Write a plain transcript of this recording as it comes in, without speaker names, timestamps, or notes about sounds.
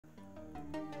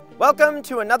Welcome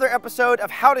to another episode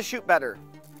of How to Shoot Better.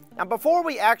 Now before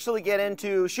we actually get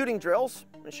into shooting drills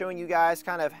and showing you guys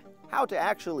kind of how to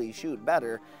actually shoot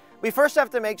better, we first have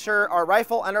to make sure our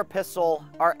rifle and our pistol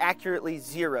are accurately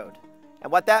zeroed.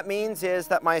 And what that means is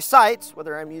that my sights,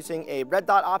 whether I'm using a red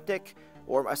dot optic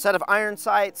or a set of iron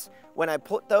sights, when I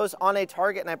put those on a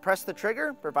target and I press the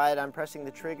trigger, provided I'm pressing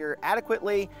the trigger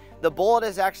adequately, the bullet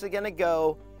is actually going to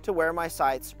go to where my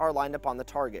sights are lined up on the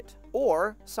target,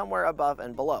 or somewhere above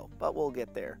and below, but we'll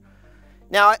get there.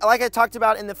 Now, like I talked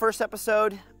about in the first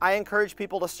episode, I encourage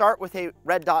people to start with a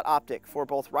red dot optic for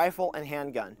both rifle and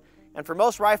handgun. And for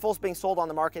most rifles being sold on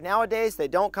the market nowadays, they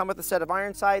don't come with a set of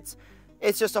iron sights.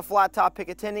 It's just a flat top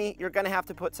Picatinny. You're gonna have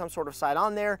to put some sort of sight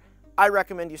on there. I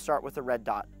recommend you start with a red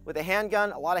dot. With a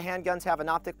handgun, a lot of handguns have an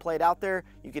optic plate out there.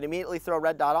 You can immediately throw a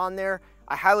red dot on there.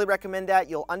 I highly recommend that.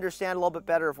 You'll understand a little bit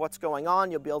better of what's going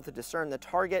on. You'll be able to discern the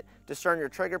target, discern your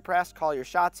trigger press, call your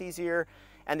shots easier.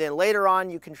 And then later on,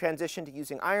 you can transition to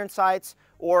using iron sights,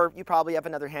 or you probably have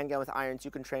another handgun with irons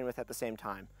you can train with at the same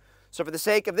time. So for the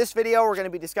sake of this video, we're going to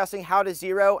be discussing how to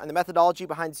zero and the methodology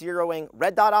behind zeroing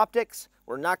red dot optics.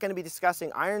 We're not going to be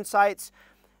discussing iron sights.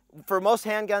 For most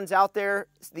handguns out there,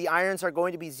 the irons are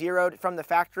going to be zeroed from the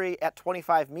factory at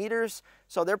 25 meters,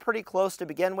 so they're pretty close to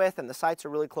begin with, and the sights are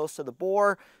really close to the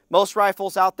bore. Most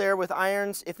rifles out there with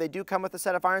irons, if they do come with a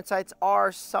set of iron sights,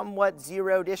 are somewhat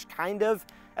zeroed-ish, kind of,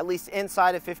 at least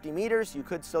inside of 50 meters. You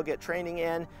could still get training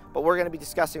in, but we're going to be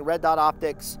discussing red dot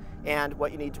optics and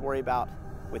what you need to worry about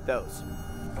with those.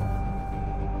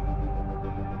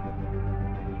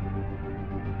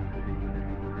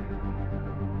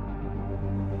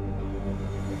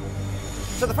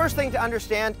 So the first thing to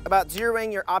understand about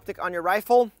zeroing your optic on your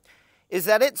rifle is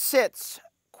that it sits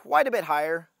quite a bit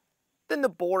higher than the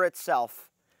bore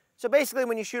itself. So basically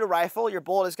when you shoot a rifle, your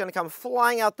bullet is going to come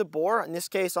flying out the bore. In this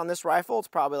case, on this rifle, it's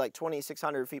probably like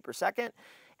 2,600 feet per second.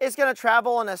 It's going to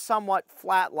travel in a somewhat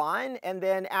flat line, and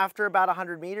then after about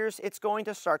 100 meters, it's going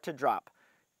to start to drop.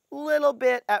 Little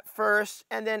bit at first,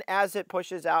 and then as it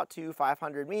pushes out to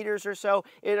 500 meters or so,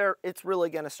 it's really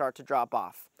going to start to drop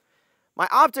off. My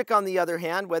optic, on the other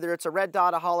hand, whether it's a red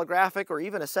dot, a holographic, or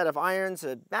even a set of irons,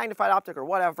 a magnified optic, or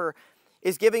whatever,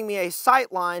 is giving me a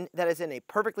sight line that is in a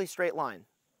perfectly straight line.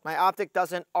 My optic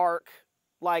doesn't arc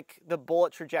like the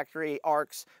bullet trajectory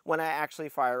arcs when I actually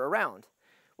fire a round.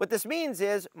 What this means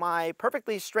is my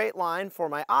perfectly straight line for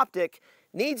my optic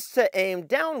needs to aim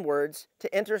downwards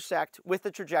to intersect with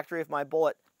the trajectory of my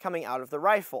bullet coming out of the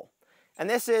rifle. And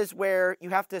this is where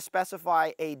you have to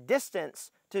specify a distance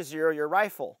to zero your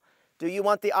rifle. Do you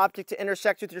want the optic to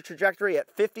intersect with your trajectory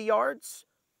at 50 yards,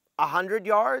 100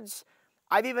 yards?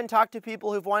 I've even talked to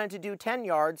people who've wanted to do 10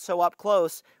 yards, so up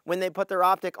close, when they put their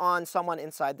optic on someone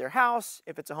inside their house,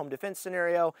 if it's a home defense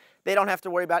scenario, they don't have to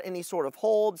worry about any sort of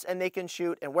holds, and they can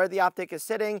shoot, and where the optic is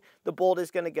sitting, the bullet is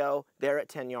going to go there at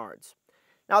 10 yards.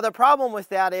 Now the problem with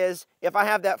that is, if I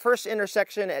have that first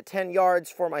intersection at 10 yards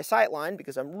for my sight line,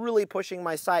 because I'm really pushing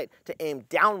my sight to aim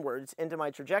downwards into my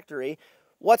trajectory,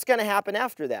 what's going to happen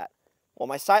after that? Well,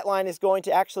 my sight line is going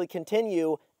to actually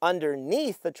continue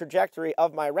underneath the trajectory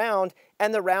of my round,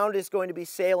 and the round is going to be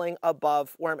sailing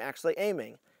above where I'm actually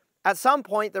aiming. At some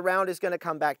point, the round is going to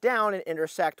come back down and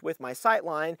intersect with my sight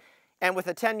line, and with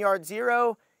a 10-yard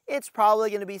zero, it's probably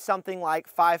going to be something like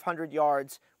 500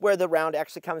 yards where the round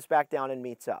actually comes back down and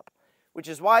meets up, which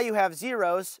is why you have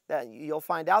zeros that you'll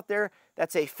find out there.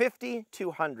 That's a 50 to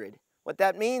 100. What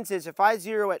that means is if I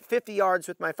zero at 50 yards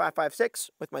with my 5.56,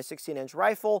 with my 16-inch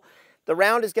rifle, the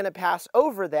round is going to pass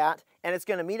over that, and it's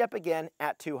going to meet up again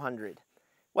at 200.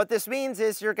 What this means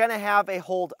is you're going to have a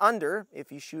hold under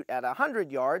if you shoot at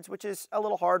 100 yards, which is a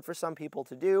little hard for some people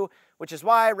to do, which is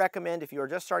why I recommend if you are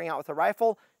just starting out with a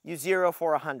rifle, you zero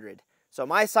for 100. So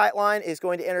my sight line is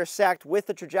going to intersect with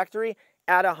the trajectory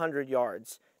at 100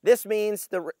 yards. This means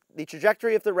the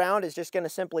trajectory of the round is just going to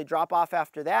simply drop off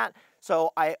after that,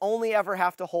 so I only ever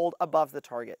have to hold above the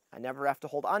target. I never have to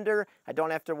hold under. I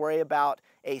don't have to worry about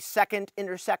a second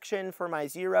intersection for my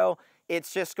zero.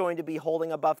 It's just going to be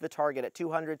holding above the target at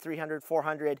 200, 300,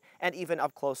 400, and even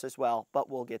up close as well, but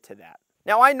we'll get to that.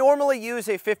 Now, I normally use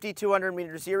a 50-200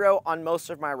 meter zero on most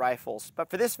of my rifles,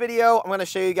 but for this video, I'm going to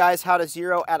show you guys how to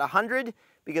zero at 100,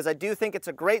 because I do think it's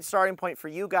a great starting point for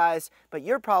you guys, but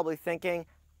you're probably thinking,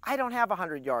 I don't have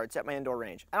 100 yards at my indoor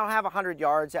range. I don't have 100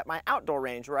 yards at my outdoor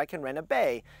range where I can rent a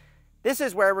bay. This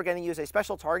is where we're going to use a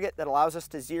special target that allows us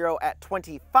to zero at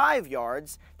 25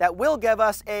 yards. That will give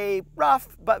us a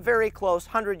rough but very close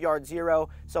 100-yard zero.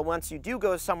 So once you do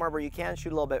go somewhere where you can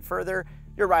shoot a little bit further,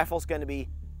 your rifle's going to be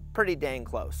pretty dang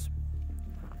close.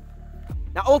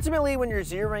 Now, ultimately, when you're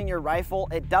zeroing your rifle,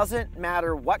 it doesn't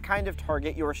matter what kind of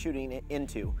target you're shooting it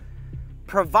into,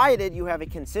 provided you have a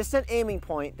consistent aiming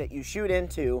point that you shoot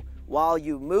into while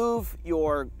you move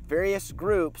your various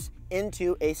groups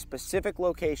into a specific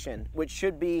location, which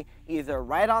should be either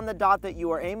right on the dot that you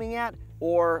are aiming at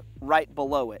or right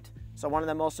below it. So one of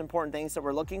the most important things that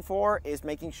we're looking for is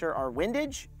making sure our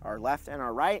windage, our left and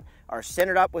our right, are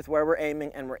centered up with where we're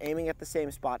aiming, and we're aiming at the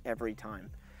same spot every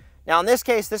time. Now in this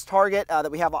case, this target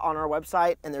that we have on our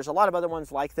website, and there's a lot of other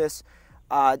ones like this,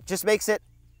 just makes it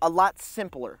a lot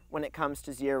simpler when it comes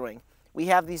to zeroing. We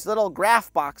have these little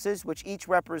graph boxes which each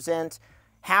represent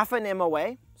half an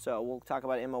MOA, so we'll talk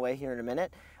about MOA here in a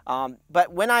minute.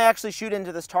 But when I actually shoot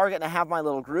into this target and I have my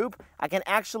little group, I can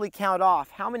actually count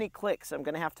off how many clicks I'm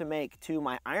going to have to make to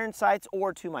my iron sights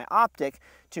or to my optic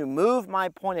to move my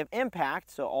point of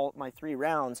impact, so all my 3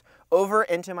 rounds, over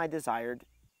into my desired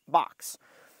box.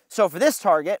 So for this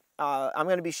target, I'm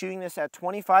going to be shooting this at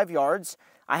 25 yards.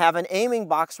 I have an aiming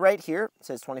box right here. It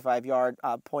says 25-yard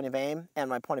point of aim and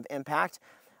my point of impact.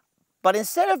 But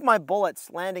instead of my bullets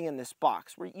landing in this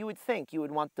box, where you would think you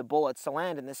would want the bullets to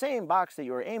land in the same box that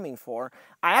you were aiming for,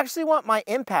 I actually want my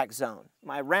impact zone,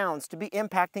 my rounds, to be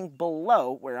impacting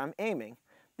below where I'm aiming.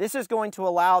 This is going to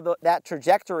allow that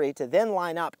trajectory to then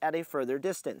line up at a further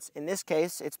distance. In this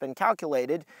case, it's been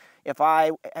calculated. If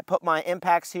I put my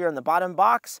impacts here in the bottom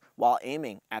box while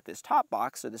aiming at this top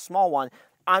box, or the small one,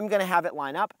 I'm going to have it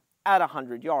line up at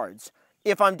 100 yards.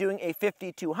 If I'm doing a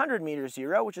 50 to 100 meter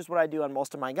zero, which is what I do on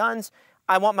most of my guns,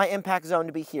 I want my impact zone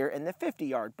to be here in the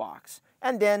 50-yard box.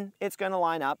 And then it's going to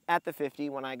line up at the 50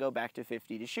 when I go back to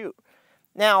 50 to shoot.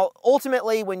 Now,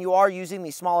 ultimately, when you are using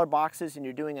these smaller boxes and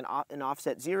you're doing an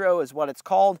offset zero is what it's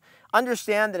called,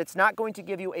 understand that it's not going to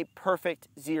give you a perfect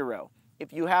zero.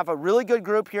 If you have a really good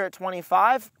group here at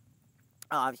 25,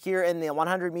 here in the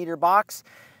 100-meter box,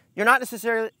 you're not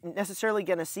necessarily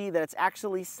going to see that it's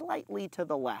actually slightly to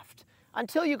the left.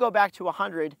 Until you go back to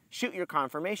 100, shoot your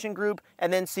confirmation group,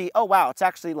 and then see, oh wow, it's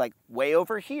actually like way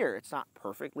over here. It's not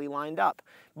perfectly lined up.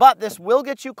 But this will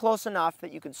get you close enough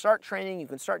that you can start training, you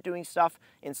can start doing stuff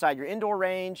inside your indoor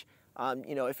range.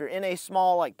 You know, if you're in a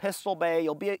small like pistol bay,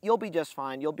 you'll be just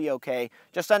fine, you'll be okay.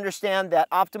 Just understand that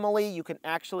optimally you can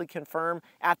actually confirm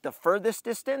at the furthest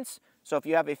distance. So if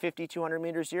you have a 50-200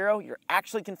 meter zero, you're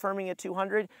actually confirming at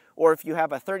 200, or if you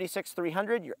have a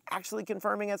 36-300, you're actually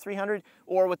confirming at 300,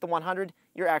 or with the 100,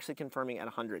 you're actually confirming at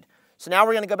 100. So now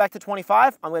we're going to go back to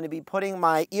 25. I'm going to be putting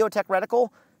my EOTech reticle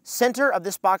center of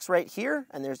this box right here,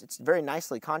 and it's very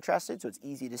nicely contrasted, so it's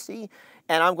easy to see.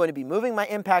 And I'm going to be moving my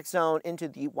impact zone into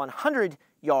the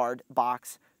 100-yard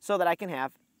box so that I can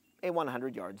have a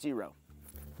 100-yard zero.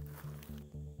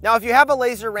 Now, if you have a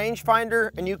laser rangefinder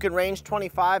and you can range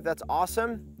 25, that's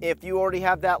awesome. If you already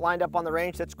have that lined up on the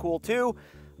range, that's cool too.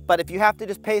 But if you have to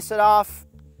just pace it off,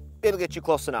 it'll get you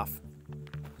close enough.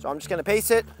 So I'm just gonna pace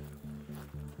it.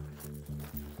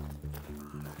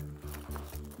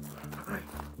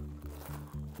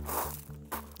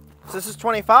 So this is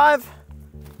 25.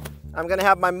 I'm gonna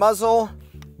have my muzzle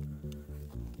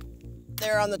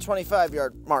there on the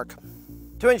 25-yard mark.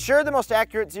 To ensure the most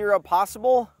accurate zero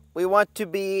possible, we want to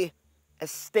be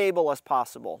as stable as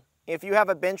possible. If you have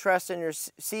a bench rest and you're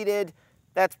seated,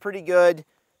 that's pretty good.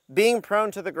 Being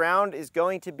prone to the ground is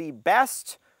going to be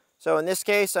best. So in this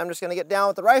case, I'm just gonna get down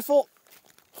with the rifle.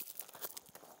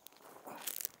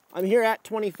 I'm here at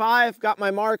 25, got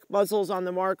my mark, muzzle's on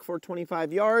the mark for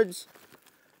 25 yards.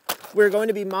 We're going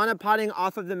to be monopoding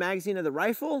off of the magazine of the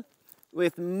rifle.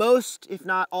 With most, if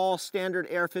not all, standard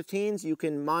AR-15s, you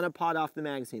can monopod off the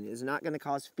magazine. It is not going to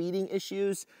cause feeding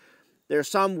issues. There are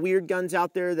some weird guns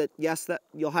out there that, yes, that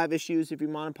you'll have issues if you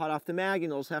monopod off the mag,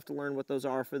 and you'll just have to learn what those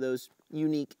are for those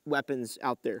unique weapons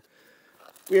out there.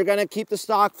 We're going to keep the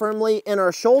stock firmly in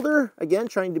our shoulder, again,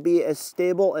 trying to be as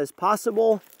stable as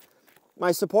possible.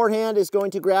 My support hand is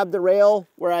going to grab the rail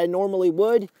where I normally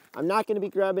would. I'm not going to be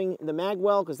grabbing the mag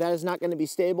well because that is not going to be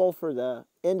stable for the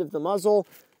end of the muzzle.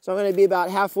 So I'm going to be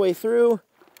about halfway through,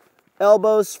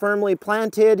 elbows firmly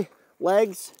planted,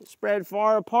 legs spread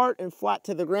far apart and flat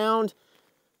to the ground,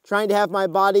 trying to have my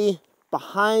body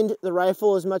behind the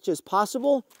rifle as much as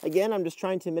possible. Again, I'm just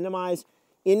trying to minimize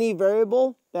any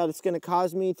variable that it's going to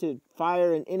cause me to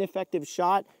fire an ineffective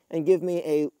shot and give me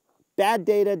a bad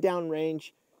data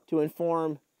downrange to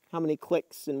inform how many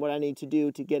clicks and what I need to do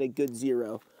to get a good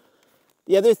zero.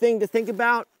 The other thing to think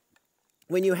about,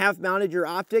 when you have mounted your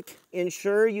optic,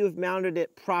 ensure you've mounted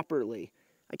it properly.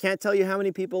 I can't tell you how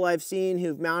many people I've seen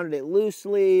who've mounted it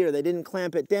loosely or they didn't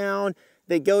clamp it down.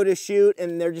 They go to shoot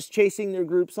and they're just chasing their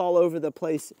groups all over the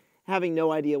place, having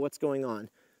no idea what's going on.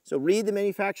 So read the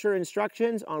manufacturer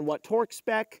instructions on what torque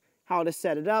spec, how to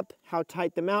set it up, how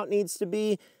tight the mount needs to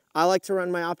be. I like to run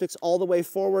my optics all the way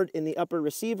forward in the upper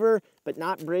receiver, but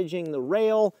not bridging the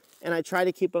rail, and I try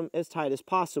to keep them as tight as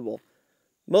possible.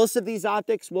 Most of these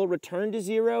optics will return to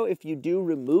zero if you do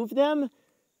remove them.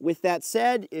 With that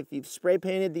said, if you've spray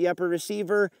painted the upper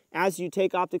receiver, as you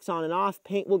take optics on and off,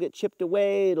 paint will get chipped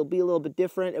away, it'll be a little bit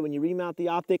different, and when you remount the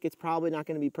optic, it's probably not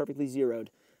going to be perfectly zeroed.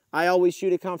 I always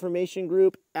shoot a confirmation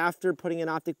group after putting an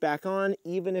optic back on,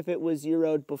 even if it was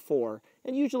zeroed before.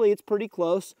 And usually it's pretty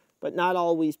close, but not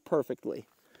always perfectly.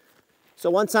 So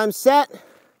once I'm set,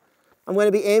 I'm going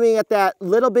to be aiming at that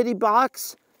little bitty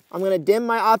box. I'm going to dim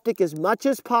my optic as much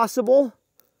as possible.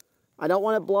 I don't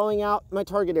want it blowing out my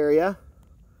target area,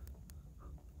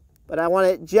 but I want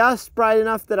it just bright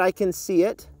enough that I can see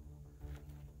it.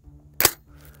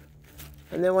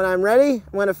 And then when I'm ready,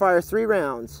 I'm going to fire 3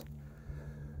 rounds.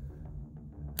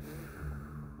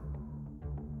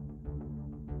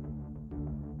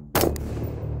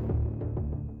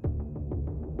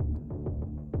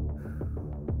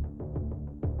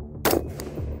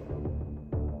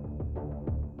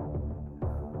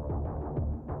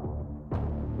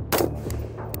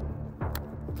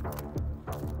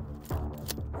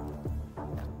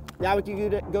 Now we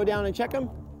can go down and check them,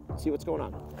 see what's going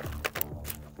on.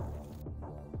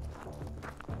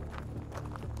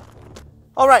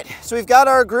 All right, so we've got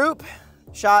our group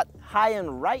shot high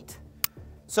and right.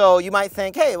 So you might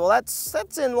think, hey, well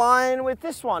that's in line with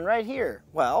this one right here.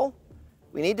 Well,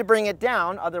 we need to bring it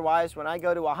down, otherwise when I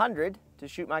go to 100 to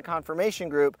shoot my confirmation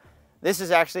group, this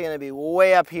is actually going to be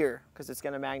way up here because it's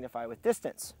going to magnify with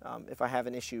distance if I have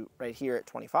an issue right here at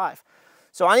 25.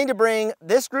 So I need to bring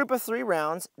this group of 3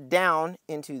 rounds down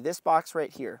into this box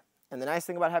right here. And the nice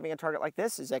thing about having a target like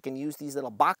this is I can use these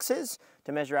little boxes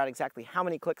to measure out exactly how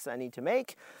many clicks I need to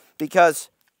make, because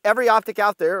every optic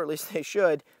out there, or at least they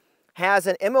should, has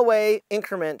an MOA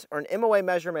increment or an MOA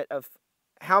measurement of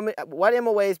what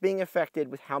MOA is being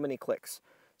affected with how many clicks.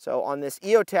 So on this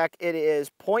EOTech, it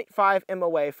is 0.5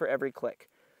 MOA for every click.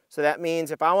 So that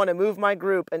means if I want to move my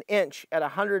group an inch at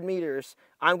 100 meters,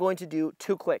 I'm going to do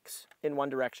 2 clicks in one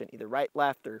direction, either right,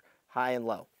 left, or high and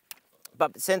low.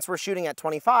 But since we're shooting at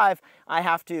 25, I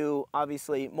have to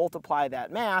obviously multiply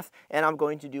that math, and I'm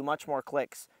going to do much more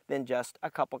clicks than just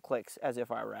a couple clicks as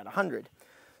if I were at 100.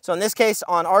 So in this case,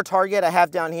 on our target, I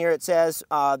have down here, it says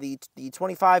the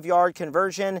 25-yard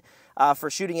conversion for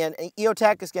shooting an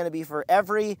EOTech is going to be for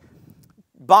every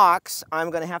box,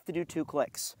 I'm going to have to do 2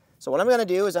 clicks. So what I'm going to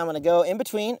do is I'm going to go in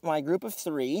between my group of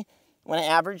 3. I'm going to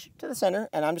average to the center,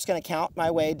 and I'm just going to count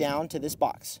my way down to this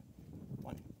box.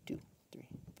 1, 2, 3,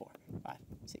 4, 5,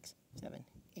 6, 7,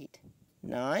 8,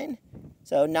 9.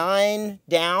 So 9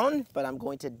 down, but I'm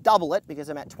going to double it because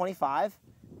I'm at 25,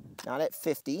 not at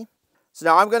 50. So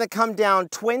now I'm going to come down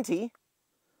 20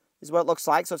 is what it looks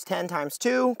like. So it's 10 times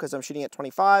 2 because I'm shooting at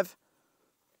 25.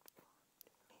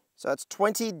 So that's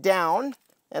 20 down.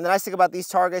 And the nice thing about these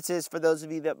targets is, for those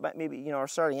of you that maybe are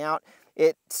starting out,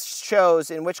 it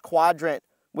shows in which quadrant,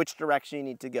 which direction you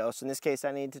need to go. So in this case,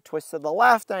 I need to twist to the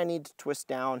left, and I need to twist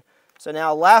down. So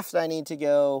now left, I need to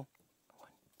go 1,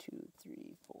 2,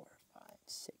 3, 4, 5,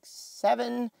 6,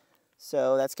 7.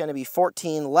 So that's going to be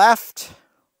 14 left.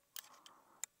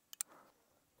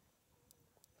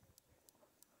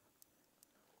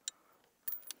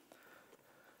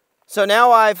 So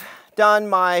now I've done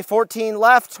my 14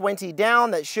 left, 20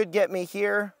 down. That should get me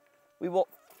here. We will...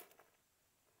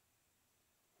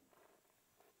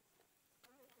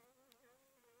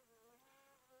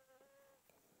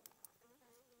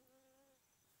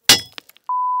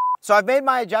 So I've made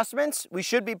my adjustments. We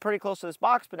should be pretty close to this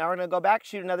box, but now we're going to go back,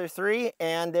 shoot another 3,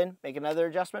 and then make another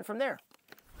adjustment from there.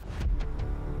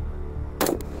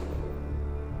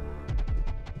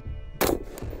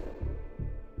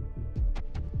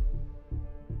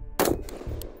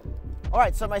 All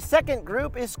right, so my second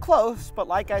group is close, but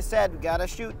like I said, we gotta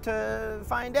shoot to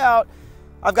find out.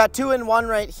 I've got 2 and 1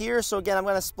 right here, so again, I'm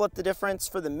gonna split the difference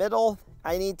for the middle.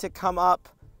 I need to come up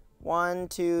 1,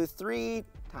 2, 3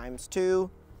 times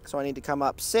 2, so I need to come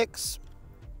up 6.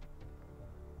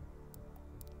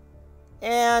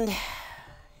 And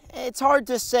it's hard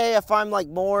to say if I'm like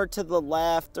more to the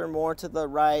left or more to the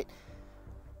right.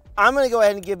 I'm gonna go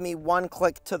ahead and give me 1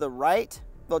 click to the right,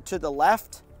 go to the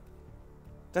left,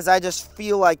 because I just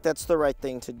feel like that's the right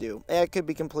thing to do. It could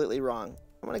be completely wrong.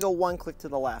 I'm gonna go 1 click to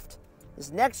the left. This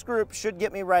next group should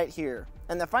get me right here.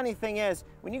 And the funny thing is,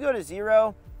 when you go to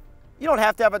 0, You don't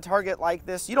have to have a target like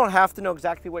this. You don't have to know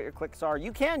exactly what your clicks are.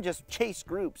 You can just chase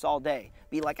groups all day.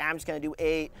 Be like, I'm just gonna do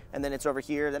 8, and then it's over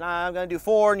here. Then I'm gonna do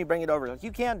 4, and you bring it over. Like,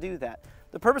 you can't do that.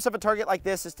 The purpose of a target like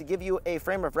this is to give you a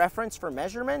frame of reference for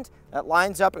measurement that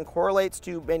lines up and correlates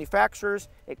to manufacturers.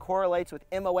 It correlates with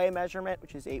MOA measurement,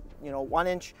 which is a 1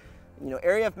 inch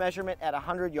area of measurement at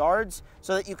 100 yards,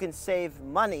 so that you can save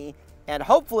money and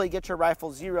hopefully get your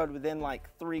rifle zeroed within like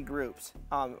 3 groups.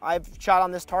 I've shot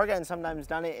on this target and sometimes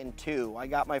done it in 2. I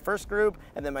got my first group,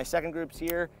 and then my second group's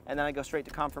here, and then I go straight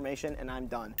to confirmation and I'm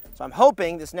done. So I'm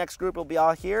hoping this next group will be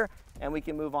all here and we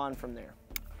can move on from there.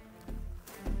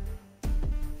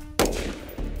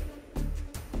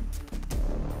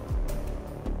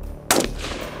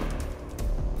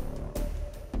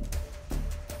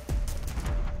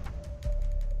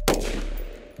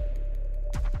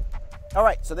 All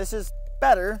right, so this is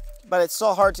better, but it's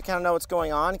still hard to kind of know what's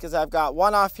going on because I've got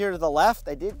 1 off here to the left.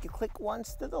 I did click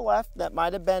once to the left, that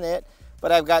might have been it, but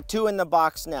I've got 2 in the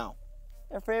box now.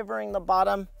 They're favoring the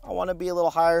bottom. I want to be a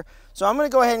little higher. So I'm going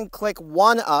to go ahead and click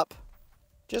 1 up,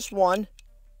 just 1,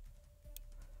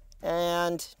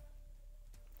 and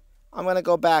I'm going to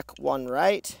go back 1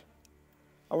 right,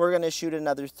 and we're going to shoot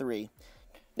another 3.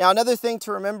 Now, another thing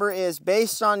to remember is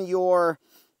based on your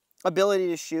ability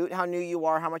to shoot, how new you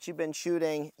are, how much you've been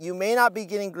shooting, you may not be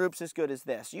getting groups as good as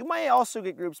this. You may also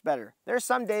get groups better. There's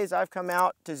some days I've come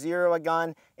out to zero a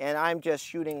gun and I'm just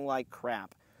shooting like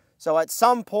crap. So at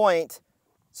some point,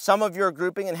 some of your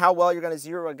grouping and how well you're going to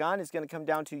zero a gun is going to come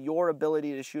down to your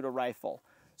ability to shoot a rifle.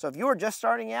 So if you are just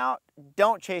starting out,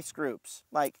 don't chase groups.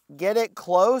 Like, get it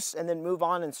close and then move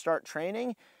on and start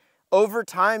training. Over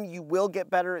time, you will get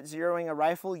better at zeroing a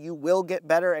rifle. You will get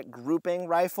better at grouping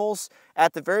rifles.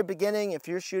 At the very beginning, if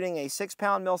you're shooting a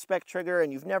 6-pound mil-spec trigger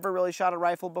and you've never really shot a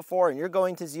rifle before and you're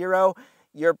going to zero,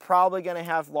 you're probably going to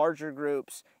have larger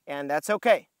groups, and that's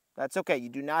okay. That's okay. You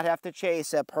do not have to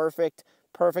chase a perfect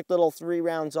little 3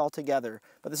 rounds altogether.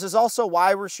 But this is also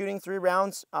why we're shooting 3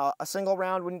 rounds. A single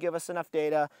round wouldn't give us enough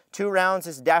data. 2 rounds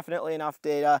is definitely enough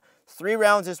data. 3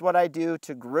 rounds is what I do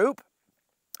to group.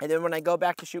 And then when I go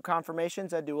back to shoot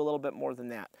confirmations, I do a little bit more than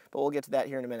that. But we'll get to that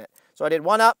here in a minute. So I did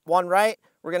 1 up, 1 right.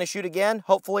 We're going to shoot again.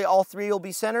 Hopefully all 3 will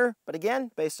be center. But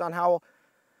again, based on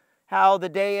how the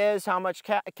day is, how much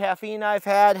caffeine I've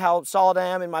had, how solid I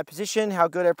am in my position, how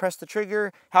good I press the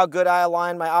trigger, how good I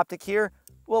align my optic here,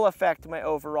 will affect my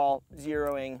overall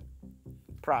zeroing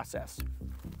process.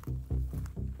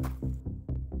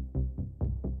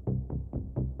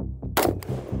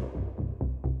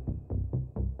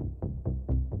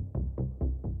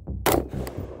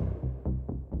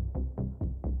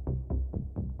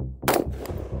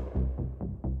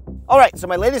 All right, so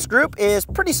my latest group is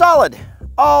pretty solid.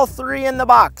 All 3 in the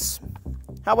box.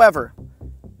 However,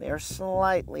 they are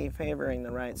slightly favoring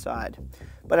the right side.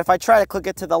 But if I try to click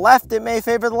it to the left, it may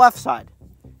favor the left side.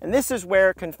 And this is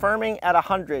where confirming at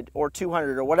 100 or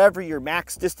 200 or whatever your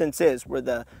max distance is,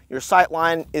 where your sight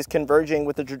line is converging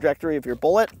with the trajectory of your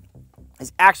bullet,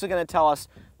 is actually going to tell us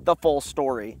the full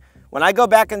story. When I go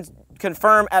back and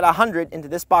confirm at 100 into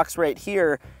this box right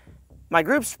here, my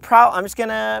group's I'm just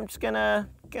gonna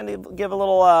give a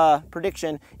little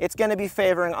prediction. It's going to be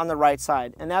favoring on the right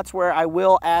side, and that's where I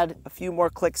will add a few more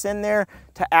clicks in there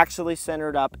to actually center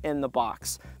it up in the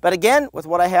box. But again, with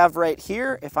what I have right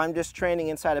here, if I'm just training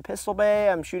inside a pistol bay,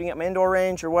 I'm shooting at my indoor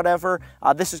range or whatever,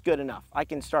 this is good enough. I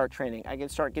can start training. I can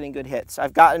start getting good hits.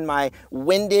 I've gotten my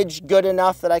windage good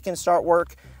enough that I can start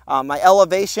work. My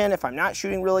elevation, if I'm not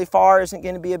shooting really far, isn't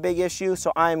going to be a big issue,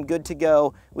 so I'm good to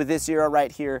go with this zero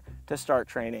right here to start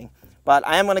training. But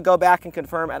I am going to go back and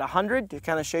confirm at 100 to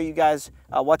kind of show you guys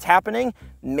what's happening.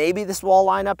 Maybe this will all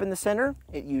line up in the center.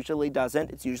 It usually doesn't.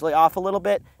 It's usually off a little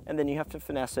bit, and then you have to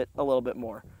finesse it a little bit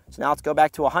more. So now let's go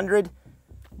back to 100,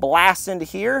 blast into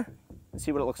here, and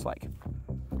see what it looks like.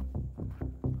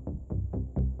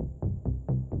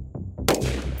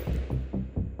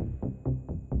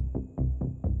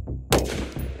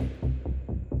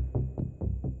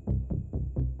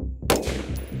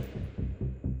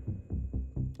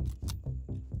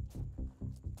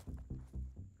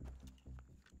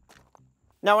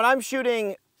 Now when I'm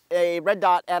shooting a red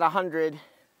dot at 100,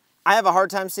 I have a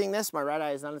hard time seeing this. My right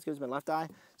eye is not as good as my left eye.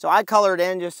 So I color it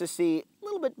in just to see a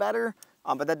little bit better,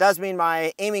 but that does mean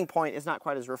my aiming point is not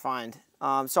quite as refined.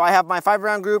 So I have my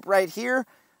 5-round group right here.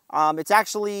 It's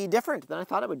actually different than I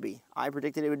thought it would be. I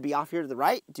predicted it would be off here to the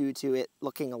right due to it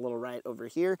looking a little right over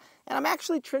here, and I'm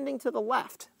actually trending to the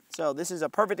left. So this is a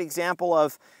perfect example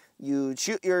of you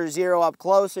shoot your zero up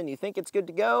close and you think it's good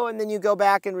to go, and then you go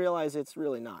back and realize it's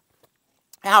really not.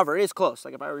 However, it is close.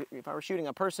 Like if I were shooting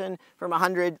a person from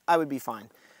 100, I would be fine.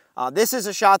 This is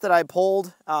a shot that I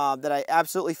pulled that I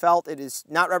absolutely felt it is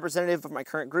not representative of my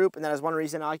current group, and that is one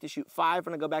reason I like to shoot 5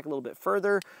 when I go back a little bit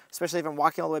further, especially if I'm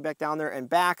walking all the way back down there and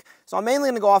back. So I'm mainly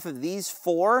going to go off of these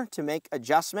 4 to make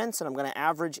adjustments, and I'm going to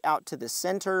average out to the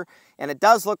center, and it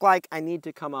does look like I need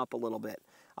to come up a little bit.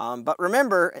 But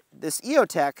remember, this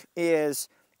EOTech is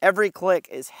every click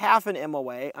is half an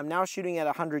MOA. I'm now shooting at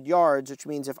 100 yards, which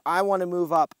means if I want to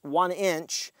move up 1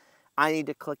 inch, I need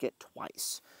to click it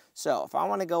twice. So if I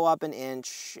want to go up 1.5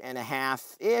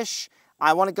 inches-ish,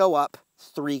 I want to go up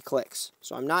 3 clicks.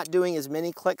 So I'm not doing as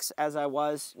many clicks as I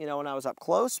was, when I was up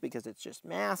close, because it's just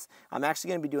math. I'm actually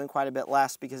going to be doing quite a bit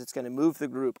less because it's going to move the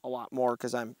group a lot more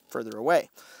because I'm further away.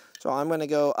 So I'm going to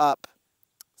go up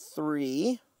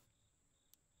 3.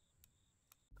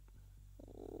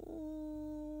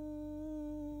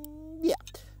 Yeah,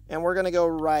 and we're going to go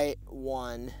right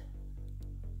 1.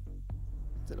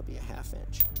 It'll be a 1/2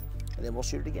 inch. And then we'll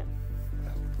shoot it again.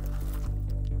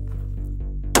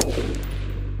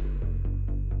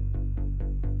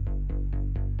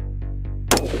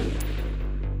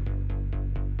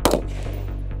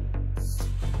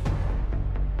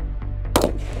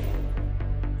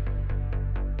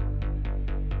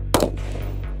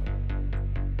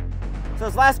 So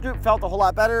this last group felt a whole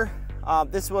lot better.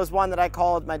 This was one that I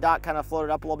called, my dot kind of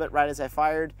floated up a little bit right as I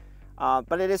fired.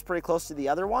 But it is pretty close to the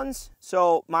other ones.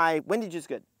 So my windage is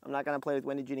good. I'm not going to play with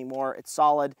windage anymore. It's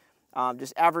solid.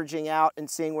 Just averaging out and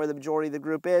seeing where the majority of the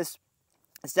group is.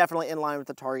 It's definitely in line with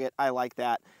the target. I like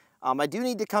that. I do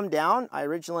need to come down. I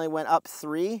originally went up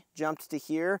 3, jumped to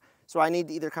here. So I need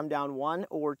to either come down 1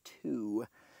 or 2.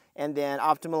 And then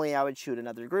optimally I would shoot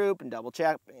another group and double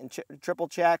check and triple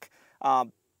check.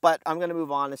 But I'm going to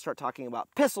move on and start talking about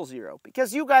pistol zero,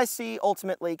 because you guys see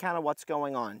ultimately kind of what's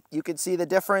going on. You can see the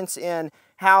difference in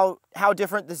how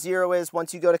different the zero is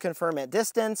once you go to confirm at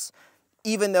distance,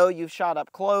 even though you've shot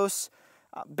up close.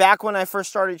 Back when I first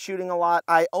started shooting a lot,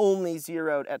 I only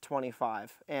zeroed at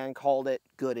 25 and called it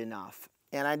good enough.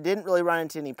 And I didn't really run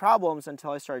into any problems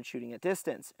until I started shooting at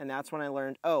distance. And that's when I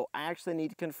learned, oh, I actually need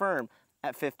to confirm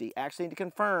at 50. I actually need to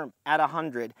confirm at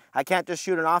 100. I can't just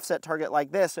shoot an offset target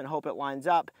like this and hope it lines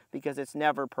up, because it's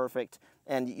never perfect,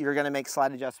 and you're going to make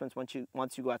slight adjustments once you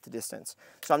go out to distance.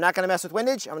 So I'm not going to mess with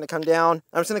windage. I'm going to come down.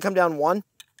 I'm just going to come down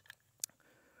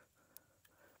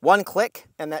 1 click,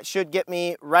 and that should get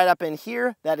me right up in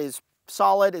here. That is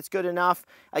solid. It's good enough.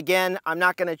 Again, I'm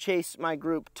not going to chase my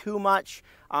group too much.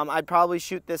 I'd probably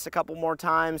shoot this a couple more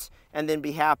times and then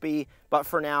be happy, but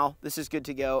for now this is good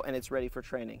to go and it's ready for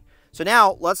training. So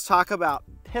now let's talk about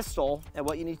pistol and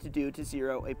what you need to do to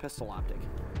zero a pistol optic.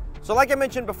 So like I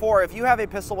mentioned before, if you have a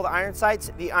pistol with iron sights,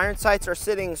 the iron sights are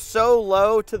sitting so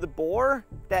low to the bore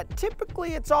that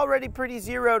typically it's already pretty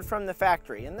zeroed from the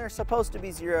factory, and they're supposed to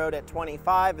be zeroed at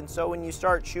 25, and so when you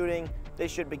start shooting, they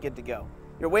should be good to go.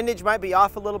 Your windage might be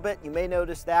off a little bit, you may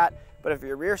notice that, but if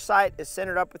your rear sight is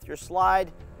centered up with your slide,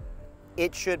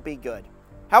 it should be good.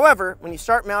 However, when you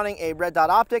start mounting a red dot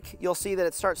optic, you'll see that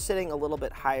it starts sitting a little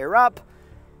bit higher up.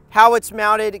 How it's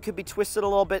mounted, it could be twisted a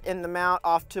little bit in the mount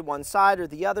off to one side or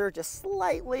the other, just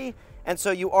slightly. And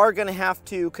so you are going to have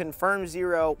to confirm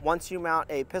zero once you mount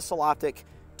a pistol optic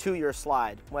to your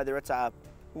slide, whether it's a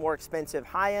more expensive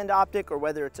high-end optic or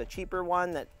whether it's a cheaper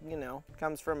one that,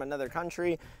 comes from another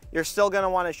country. You're still going to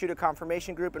want to shoot a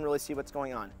confirmation group and really see what's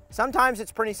going on. Sometimes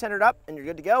it's pretty centered up and you're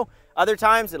good to go. Other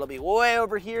times it'll be way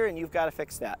over here and you've got to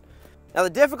fix that. Now the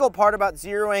difficult part about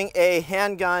zeroing a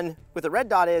handgun with a red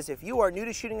dot is if you are new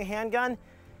to shooting a handgun,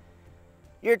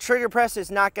 your trigger press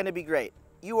is not going to be great.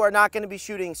 You are not going to be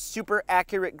shooting super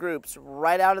accurate groups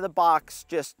right out of the box,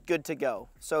 just good to go.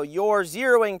 So your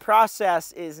zeroing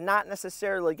process is not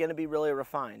necessarily going to be really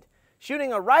refined.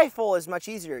 Shooting a rifle is much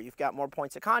easier. You've got more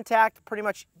points of contact. Pretty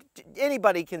much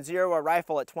anybody can zero a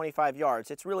rifle at 25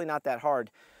 yards. It's really not that hard.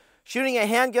 Shooting a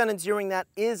handgun and zeroing that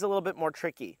is a little bit more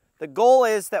tricky. The goal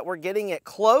is that we're getting it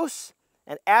close,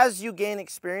 and as you gain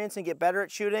experience and get better at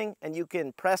shooting and you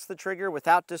can press the trigger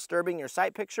without disturbing your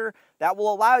sight picture, that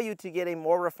will allow you to get a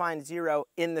more refined zero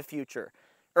in the future.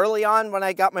 Early on, when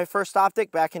I got my first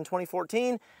optic back in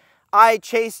 2014, I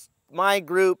chased my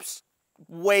groups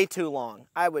way too long.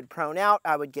 I would prone out,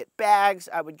 I would get bags,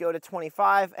 I would go to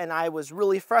 25, and I was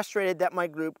really frustrated that my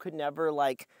group could never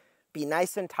be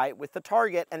nice and tight with the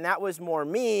target, and that was more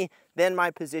me than my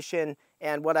position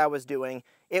and what I was doing.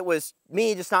 It was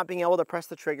me just not being able to press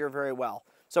the trigger very well.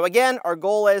 So again, our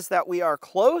goal is that we are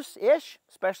close-ish,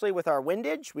 especially with our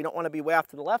windage. We don't want to be way off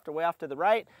to the left or way off to the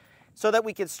right, so that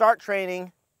we can start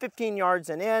training 15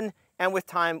 yards and in, and with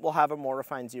time, we'll have a more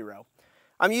refined zero.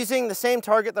 I'm using the same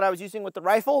target that I was using with the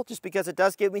rifle, just because it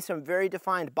does give me some very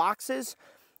defined boxes.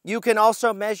 You can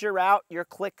also measure out your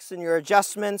clicks and your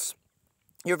adjustments.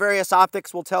 Your various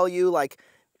optics will tell you, like,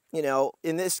 you know,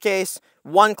 in this case,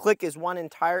 1 click is 1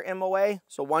 entire MOA.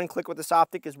 So 1 click with this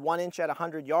optic is 1 inch at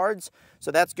 100 yards.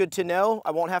 So that's good to know.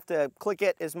 I won't have to click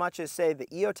it as much as, say, the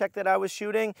EOTech that I was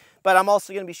shooting, but I'm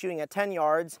also going to be shooting at 10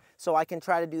 yards, so I can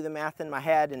try to do the math in my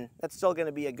head, and that's still going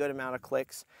to be a good amount of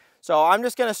clicks. So I'm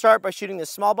just going to start by shooting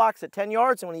this small box at 10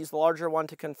 yards. I'm going to use the larger one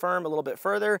to confirm a little bit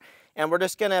further, and we're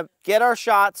just going to get our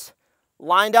shots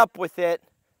lined up with it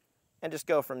and just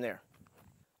go from there.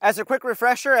 As a quick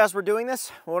refresher, as we're doing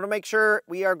this, we want to make sure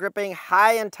we are gripping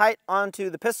high and tight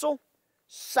onto the pistol,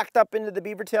 sucked up into the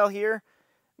beaver tail here.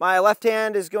 My left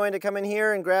hand is going to come in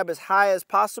here and grab as high as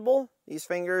possible. These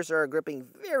fingers are gripping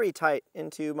very tight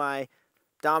into my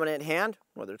dominant hand,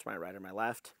 whether it's my right or my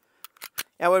left.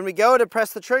 And when we go to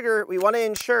press the trigger, we want to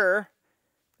ensure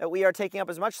that we are taking up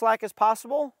as much slack as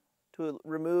possible to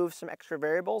remove some extra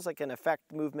variables that can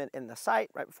affect movement in the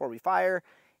sight right before we fire.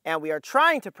 And we are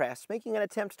trying to press, making an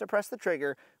attempt to press the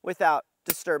trigger without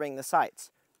disturbing the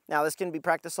sights. Now, this can be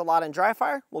practiced a lot in dry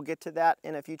fire. We'll get to that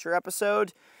in a future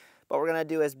episode, but we're gonna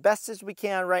do as best as we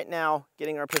can right now,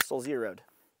 getting our pistol zeroed.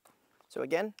 So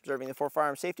again, observing the 4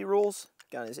 firearm safety rules.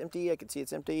 Gun is empty, I can see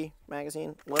it's empty.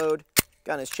 Magazine, load.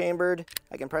 Gun is chambered.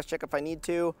 I can press check if I need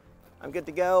to. I'm good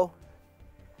to go.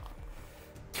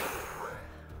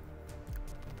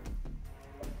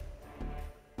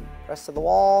 Press to the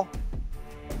wall.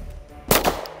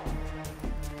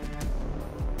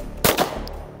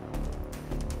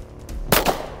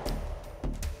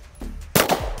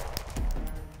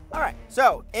 All right,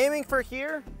 so aiming for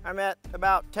here, I'm at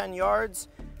about 10 yards.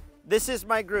 This is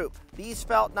my group. These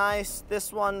felt nice.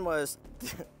 This one was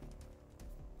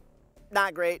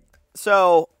not great.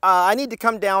 So I need to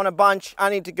come down a bunch. I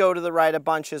need to go to the right a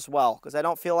bunch as well, because I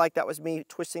don't feel like that was me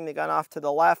twisting the gun off to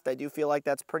the left. I do feel like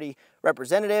that's pretty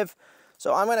representative.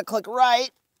 So I'm gonna click right.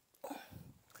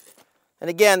 And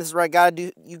again, this is where I gotta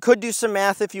do, you could do some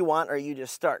math if you want, or you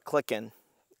just start clicking.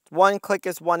 1 click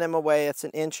is 1 MOA, it's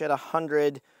 1 inch at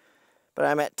 100, but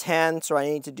I'm at 10, so I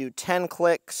need to do 10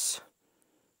 clicks.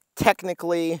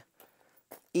 Technically,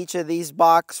 each of these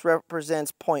boxes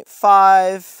represents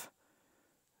 0.5.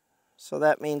 So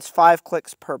that means 5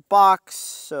 clicks per box.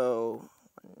 So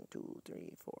 1, 2,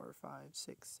 3, 4, 5,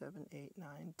 6, 7, 8,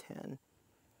 9, 10,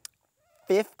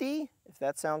 50, if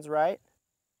that sounds right.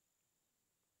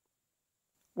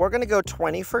 We're going to go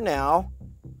 20 for now,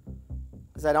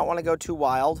 because I don't want to go too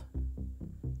wild.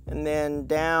 And then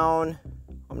down,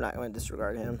 I'm not going to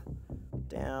disregard him,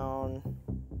 down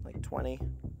like 20.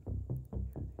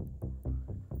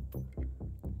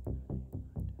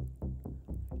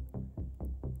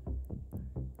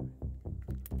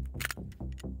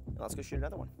 Let's go shoot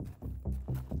another one.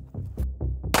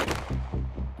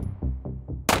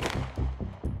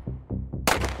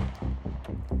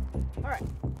 All right.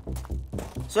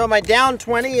 So my down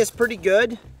 20 is pretty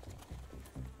good.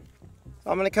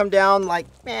 I'm gonna come down like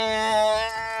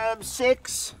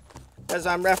 6, as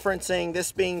I'm referencing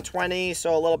this being 20,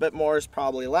 so a little bit more is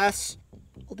probably less.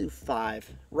 We'll do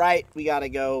 5. Right, we gotta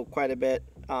go quite a bit.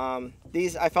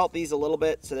 These, I felt these a little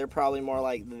bit, so they're probably more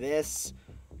like this.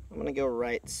 I'm gonna go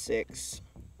right 6.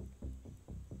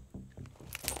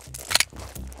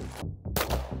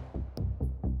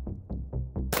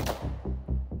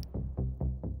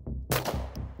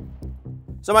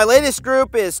 So my latest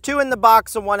group is 2 in the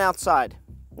box and 1 outside.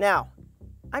 Now,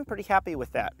 I'm pretty happy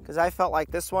with that, because I felt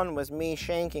like this one was me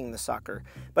shanking the sucker.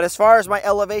 But as far as my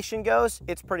elevation goes,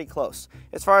 it's pretty close.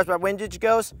 As far as my windage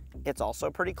goes, it's also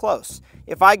pretty close.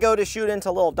 If I go to shoot into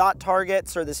little dot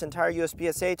targets or this entire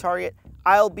USPSA target,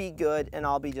 I'll be good and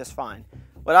I'll be just fine.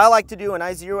 What I like to do when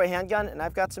I zero a handgun, and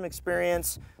I've got some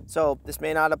experience, so this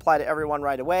may not apply to everyone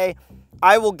right away,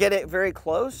 I will get it very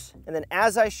close, and then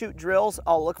as I shoot drills,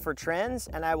 I'll look for trends,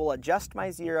 and I will adjust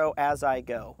my zero as I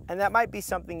go. And that might be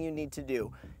something you need to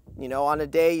do. You know, on a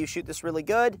day you shoot this really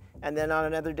good, and then on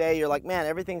another day you're like, man,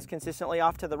 everything's consistently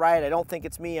off to the right. I don't think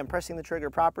it's me. I'm pressing the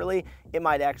trigger properly. It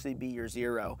might actually be your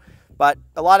zero. But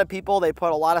a lot of people, they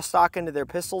put a lot of stock into their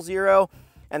pistol zero,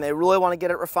 and they really want to get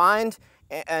it refined.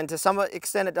 And to some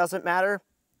extent, it doesn't matter,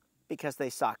 because they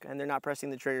suck and they're not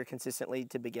pressing the trigger consistently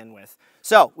to begin with.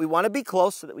 So we want to be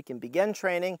close so that we can begin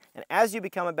training, and as you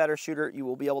become a better shooter, you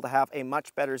will be able to have a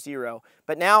much better zero.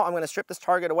 But now I'm going to strip this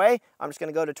target away. I'm just going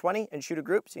to go to 20 and shoot a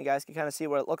group so you guys can kind of see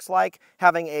what it looks like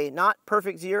having a not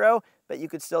perfect zero, but you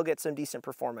could still get some decent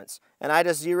performance. And I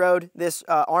just zeroed this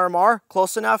RMR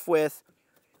close enough with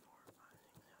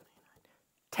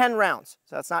 10 rounds.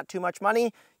 So that's not too much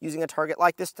money, using a target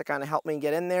like this to kind of help me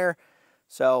get in there.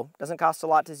 So it doesn't cost a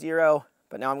lot to zero,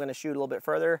 but now I'm going to shoot a little bit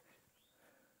further.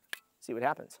 see what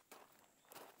happens.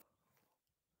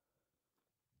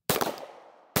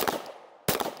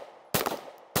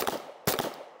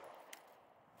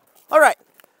 All right,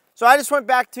 so I just went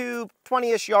back to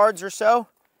 20-ish yards or so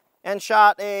and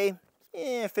shot a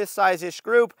fist size-ish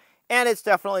group, and it's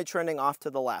definitely trending off to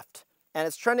the left. And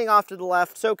it's trending off to the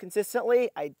left so consistently,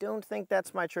 I don't think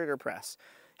that's my trigger press.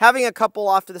 Having a couple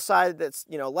off to the side that's,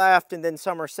 left and then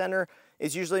some are center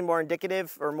is usually more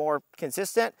indicative or more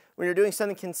consistent. When you're doing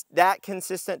something that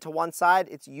consistent to one side,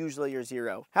 it's usually your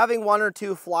 0. Having 1 or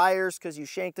 2 flyers because you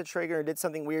shanked the trigger and did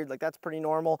something weird, like that's pretty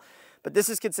normal. But this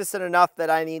is consistent enough that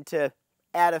I need to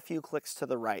add a few clicks to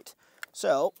the right.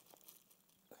 So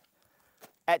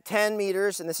at 10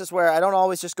 meters, and this is where I don't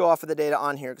always just go off of the data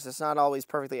on here because it's not always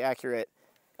perfectly accurate.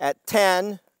 At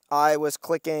 10, I was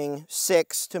clicking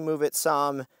 6 to move it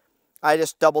some. I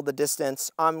just doubled the distance.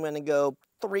 I'm going to go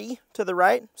 3 to the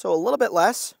right, so a little bit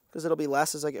less because it'll be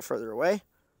less as I get further away.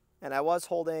 And I was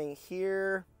holding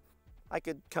here. I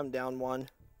could come down 1.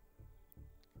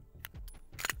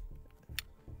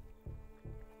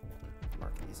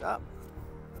 Mark these up.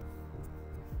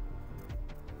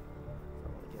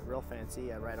 Get real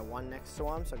fancy. I write a 1 next to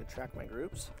them so I can track my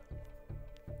groups.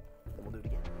 Then we'll do it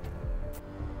again.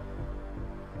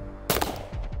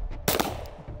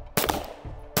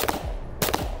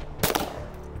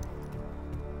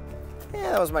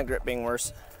 Yeah, that was my grip being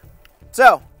worse.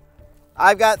 So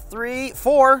I've got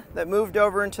 4 that moved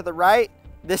over into the right.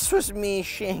 This was me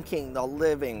shanking the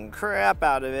living crap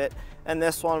out of it, and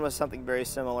this one was something very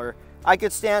similar. I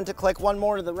could stand to click 1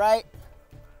 more to the right,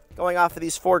 going off of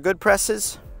these 4 good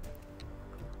presses.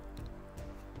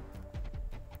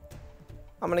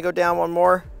 I'm gonna go down 1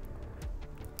 more,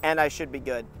 and I should be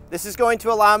good. This is going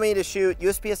to allow me to shoot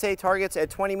USPSA targets at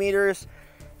 20 meters.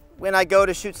 When I go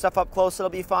to shoot stuff up close,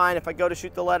 it'll be fine. If I go to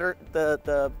shoot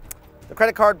the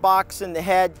credit card box in the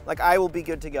head, like, I will be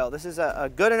good to go. This is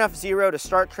a good enough 0 to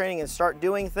start training and start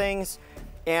doing things,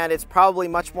 and it's probably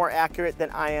much more accurate than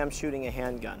I am shooting a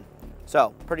handgun.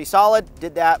 So pretty solid.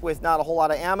 Did that with not a whole lot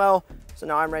of ammo. So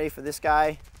now I'm ready for this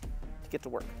guy to get to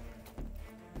work.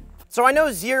 So I know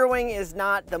zeroing is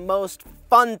not the most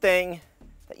fun thing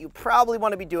that you probably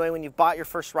want to be doing when you've bought your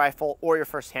first rifle or your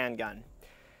first handgun.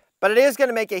 But it is going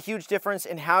to make a huge difference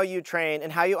in how you train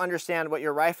and how you understand what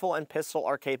your rifle and pistol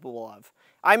are capable of.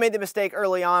 I made the mistake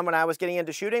early on when I was getting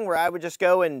into shooting where I would just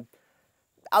go and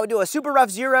I would do a super rough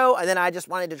 0 and then I just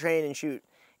wanted to train and shoot.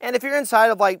 And if you're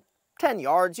inside of like 10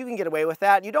 yards, you can get away with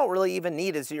that. You don't really even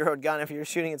need a zeroed gun if you're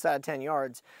shooting inside of 10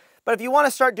 yards. But if you want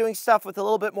to start doing stuff with a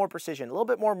little bit more precision, a little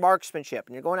bit more marksmanship,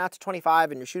 and you're going out to 25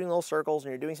 and you're shooting little circles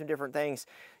and you're doing some different things,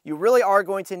 you really are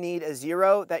going to need a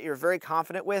 0 that you're very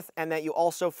confident with and that you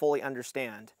also fully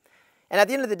understand. And at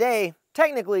the end of the day,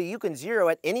 technically you can 0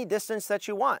 at any distance that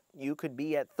you want. You could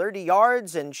be at 30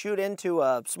 yards and shoot into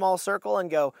a small circle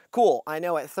and go, cool, I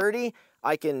know at 30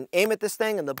 I can aim at this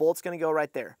thing and the bullet's going to go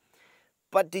right there.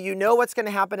 But do you know what's going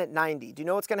to happen at 90? Do you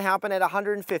know what's going to happen at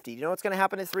 150? Do you know what's going to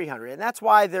happen at 300? And that's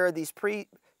why there are these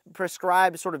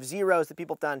prescribed sort of 0s that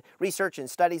people have done research and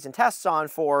studies and tests on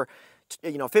for,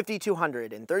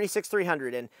 5,200 and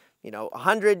 36,300 and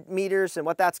 100 meters and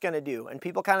what that's going to do. And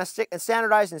people kind of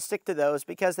standardize and stick to those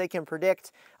because they can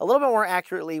predict a little bit more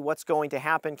accurately what's going to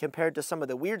happen compared to some of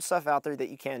the weird stuff out there that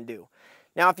you can do.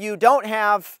 Now, if you don't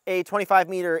have a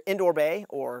 25-meter indoor bay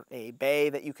or a bay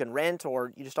that you can rent,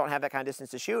 or you just don't have that kind of distance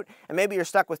to shoot, and maybe you're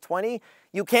stuck with 20,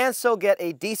 you can still get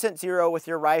a decent 0 with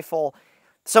your rifle.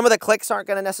 Some of the clicks aren't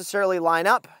going to necessarily line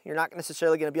up. You're not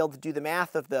necessarily going to be able to do the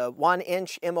math of the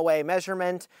 1-inch MOA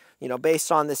measurement,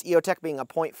 based on this EOTech being a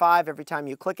 0.5 every time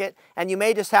you click it. And you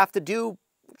may just have to do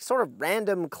sort of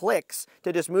random clicks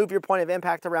to just move your point of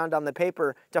impact around on the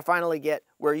paper to finally get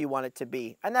where you want it to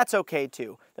be. And that's okay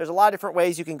too. There's a lot of different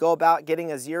ways you can go about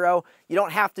getting a 0. You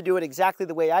don't have to do it exactly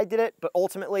the way I did it, but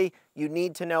ultimately you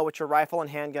need to know what your rifle and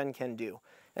handgun can do.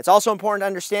 It's also important to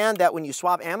understand that when you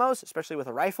swap ammos, especially with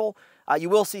a rifle, you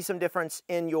will see some difference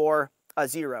in your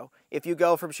 0. If you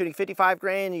go from shooting 55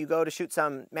 grain and you go to shoot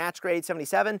some match grade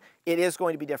 77, it is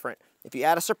going to be different. If you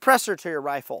add a suppressor to your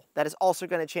rifle, that is also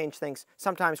going to change things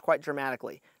sometimes quite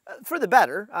dramatically. For the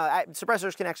better,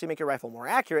 suppressors can actually make your rifle more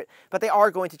accurate, but they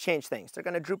are going to change things. They're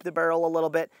going to droop the barrel a little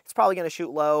bit. It's probably going to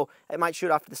shoot low. It might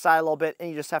shoot off to the side a little bit, and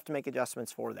you just have to make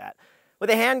adjustments for that. With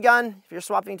a handgun, if you're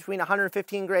swapping between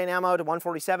 115 grain ammo to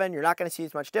 147, you're not going to see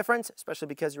as much difference, especially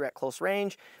because you're at close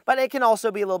range, but it can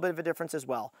also be a little bit of a difference as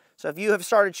well. So if you have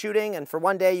started shooting and for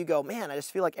one day you go, man, I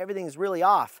just feel like everything's really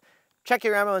off, check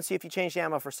your ammo and see if you changed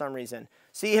ammo for some reason.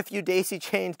 See if you daisy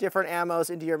chain different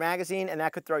ammos into your magazine, and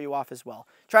that could throw you off as well.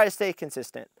 Try to stay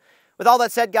consistent. With all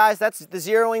that said, guys, that's the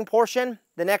zeroing portion.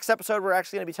 The next episode, we're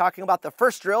actually going to be talking about the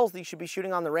first drills that you should be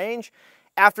shooting on the range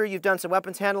after you've done some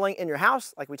weapons handling in your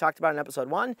house, like we talked about in episode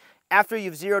 1, after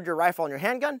you've zeroed your rifle and your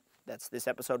handgun. That's this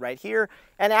episode right here.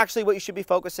 And actually what you should be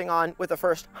focusing on with the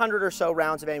first 100 or so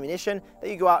rounds of ammunition that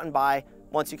you go out and buy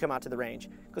once you come out to the range.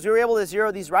 Because we were able to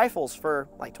zero these rifles for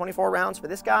like 24 rounds for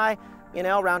this guy, you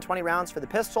know, around 20 rounds for the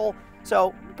pistol.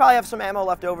 So we probably have some ammo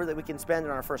left over that we can spend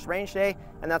on our first range day,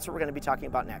 and that's what we're going to be talking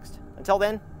about next. Until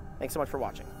then, thanks so much for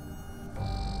watching.